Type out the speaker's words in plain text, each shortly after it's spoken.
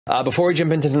Before we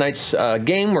jump into tonight's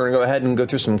game, we're going to go ahead and go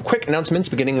through some quick announcements,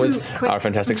 beginning with our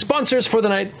fantastic sponsors for the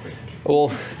night.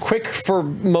 Well, quick for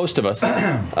most of us.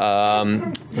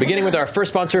 Beginning with our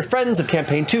first sponsor, Friends of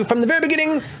Campaign 2, from the very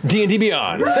beginning, D&D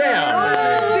Beyond.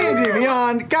 Sam! D&D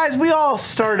Beyond. Guys, we all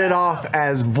started off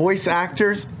as voice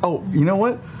actors. Oh, you know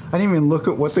what? I didn't even look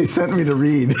at what they sent me to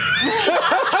read.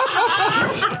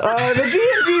 The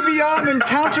D&D Beyond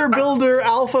Encounter Builder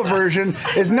Alpha version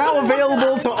is now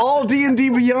available to all D&D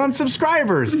Beyond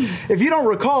subscribers. If you don't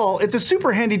recall, it's a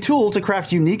super handy tool to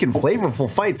craft unique and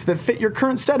flavorful fights that fit your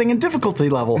current setting and difficulty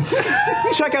level.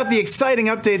 Check out the exciting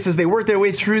updates as they work their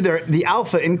way through the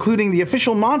alpha, including the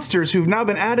official monsters who've now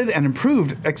been added and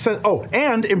improved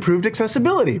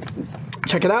accessibility.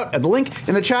 Check it out at the link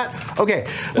in the chat. Okay,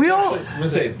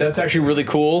 that's actually really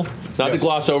cool. Not to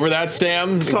gloss over that,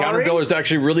 Sam. Encounter Builder is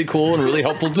actually really cool and a really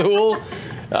helpful tool.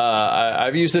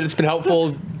 I've used it. It's been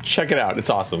helpful. Check it out. It's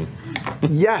awesome.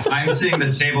 Yes. I'm seeing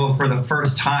the table for the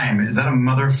first time. Is that a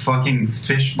motherfucking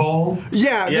fishbowl?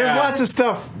 Yeah, there's lots of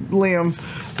stuff, Liam.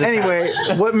 Anyway,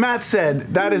 what Matt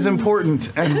said, that is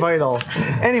important and vital.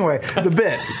 Anyway, the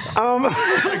bit.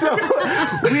 So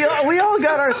we all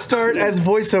got our start as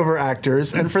voiceover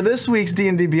actors, and for this week's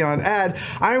D&D Beyond ad,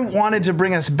 I wanted to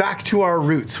bring us back to our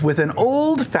roots with an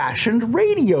old-fashioned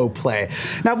radio play.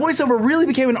 Now, voiceover really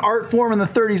became an art form in the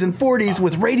 30s and 40s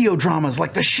with radio dramas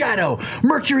like The Shadow,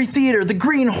 Mercury Theater, The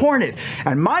Green Hornet,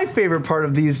 and my favorite part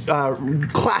of these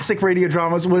classic radio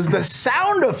dramas was the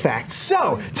sound effects.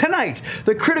 So, tonight,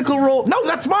 the Critical Role... No,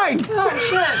 that's mine! Oh,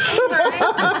 shit.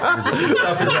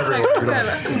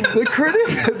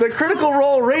 The Critical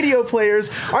Role radio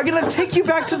players are going to take you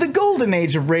back to the golden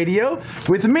age of radio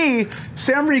with me,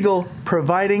 Sam Riegel,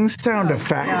 providing sound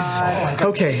effects.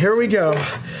 Okay, here we go.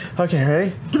 Okay,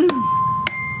 ready?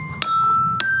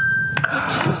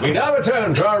 We now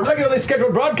return to our regularly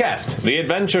scheduled broadcast, The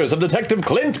Adventures of Detective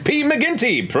Clint P.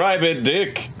 McGinty, Private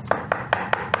Dick.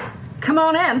 Come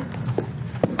on in.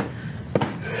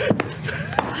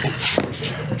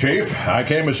 Chief, I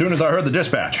came as soon as I heard the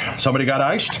dispatch. Somebody got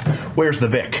iced? Where's the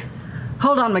Vic?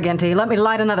 Hold on, McGinty. Let me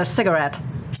light another cigarette.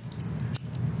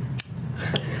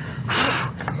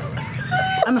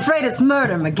 I'm afraid it's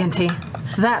murder, McGinty.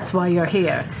 That's why you're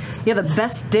here. You're the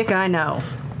best dick I know.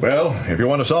 Well, if you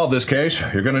want to solve this case,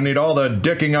 you're going to need all the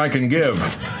dicking I can give.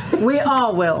 We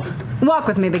all will. Walk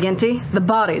with me, McGinty. The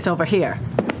body's over here.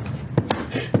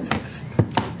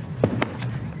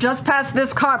 Just past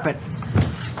this carpet.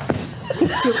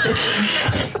 Stupid.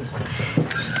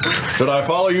 Should I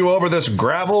follow you over this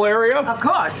gravel area? Of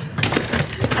course.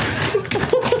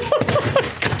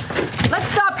 Let's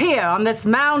stop here on this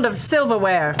mound of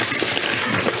silverware.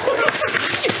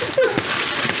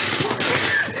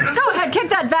 Go ahead, kick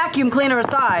that vacuum cleaner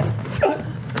aside.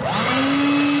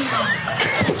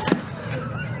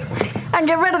 And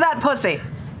get rid of that pussy.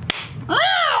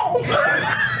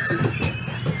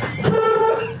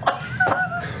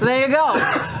 There you go.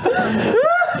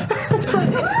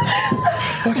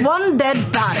 One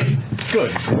dead body.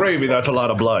 Good gravy, that's a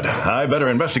lot of blood. I better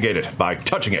investigate it by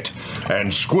touching it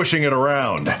and squishing it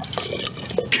around.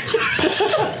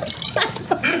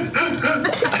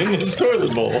 In his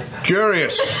toilet bowl.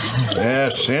 Curious.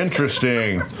 Yes,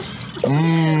 interesting.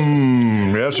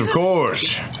 Yes, of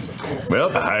course.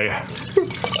 Well, I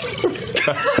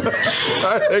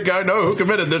think I know who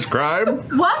committed this crime.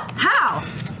 What? How?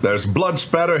 There's blood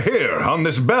spatter here on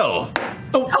this bell.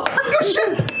 Oh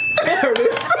shit! There it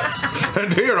is.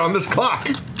 And here on this clock.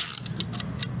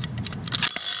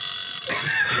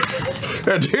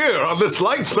 And here on this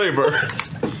lightsaber.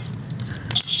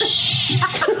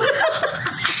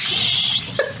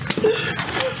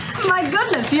 My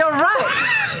goodness, you're right.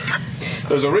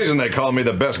 There's a reason they call me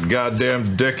the best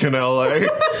goddamn dick in L.A.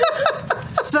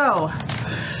 So,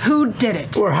 who did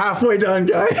it? We're halfway done,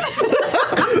 guys.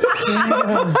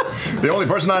 The only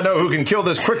person I know who can kill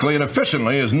this quickly and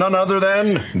efficiently is none other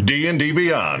than D&D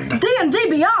Beyond. D&D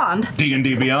Beyond?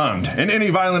 D&D Beyond. In any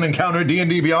violent encounter,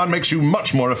 D&D Beyond makes you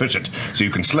much more efficient, so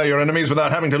you can slay your enemies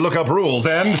without having to look up rules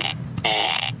and...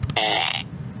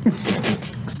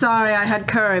 Sorry, I had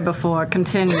curry before.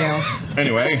 Continue.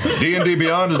 Anyway, D&D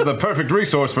Beyond is the perfect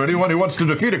resource for anyone who wants to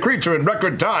defeat a creature in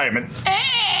record time. And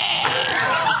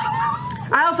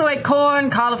I also ate corn,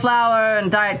 cauliflower,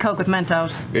 and Diet Coke with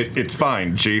Mentos. It's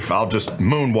fine, Chief. I'll just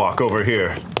moonwalk over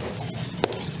here.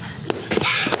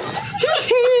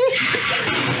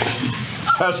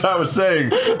 As I was saying,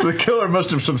 the killer must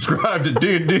have subscribed to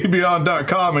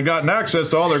DNDBeyond.com and gotten access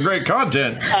to all their great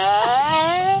content.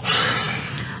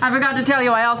 I forgot to tell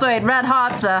you, I also ate Red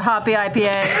Hots, Hoppy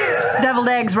IPA, deviled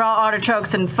eggs, raw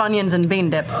artichokes, and Funyuns and bean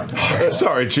dip.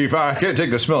 Sorry, Chief, I can't take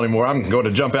the smell anymore. I'm going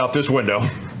to jump out this window.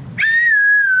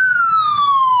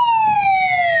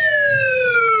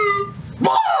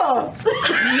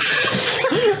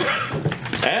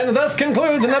 And thus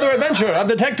concludes another adventure of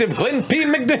Detective Clint P.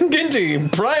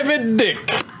 McGinty, Private Dick.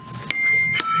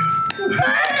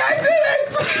 I did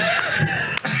it!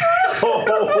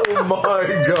 Oh my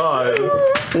god.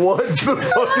 What the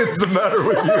fuck is the matter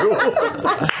with you?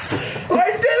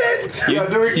 I did it!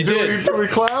 You did. Do we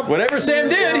clap? Whatever Sam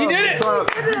did, he did it.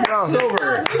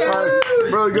 Silver.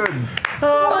 Nice. Really good.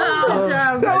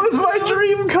 That was my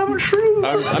dream come true.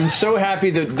 I'm so happy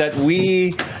that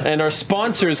we and our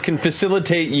sponsors can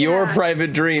facilitate your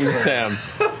private dreams, Sam.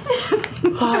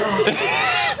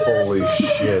 Holy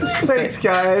shit. Thanks,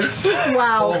 guys.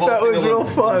 Wow. That was real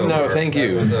fun. No, thank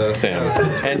you, Sam.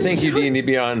 And thank you, D&D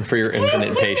Beyond, for your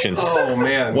infinite patience. Oh,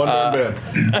 man. One man.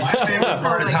 My favorite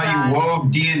part is how you wove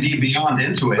D&D Beyond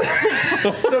into it.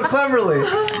 So cleverly.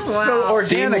 So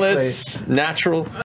organically. Seamless, natural.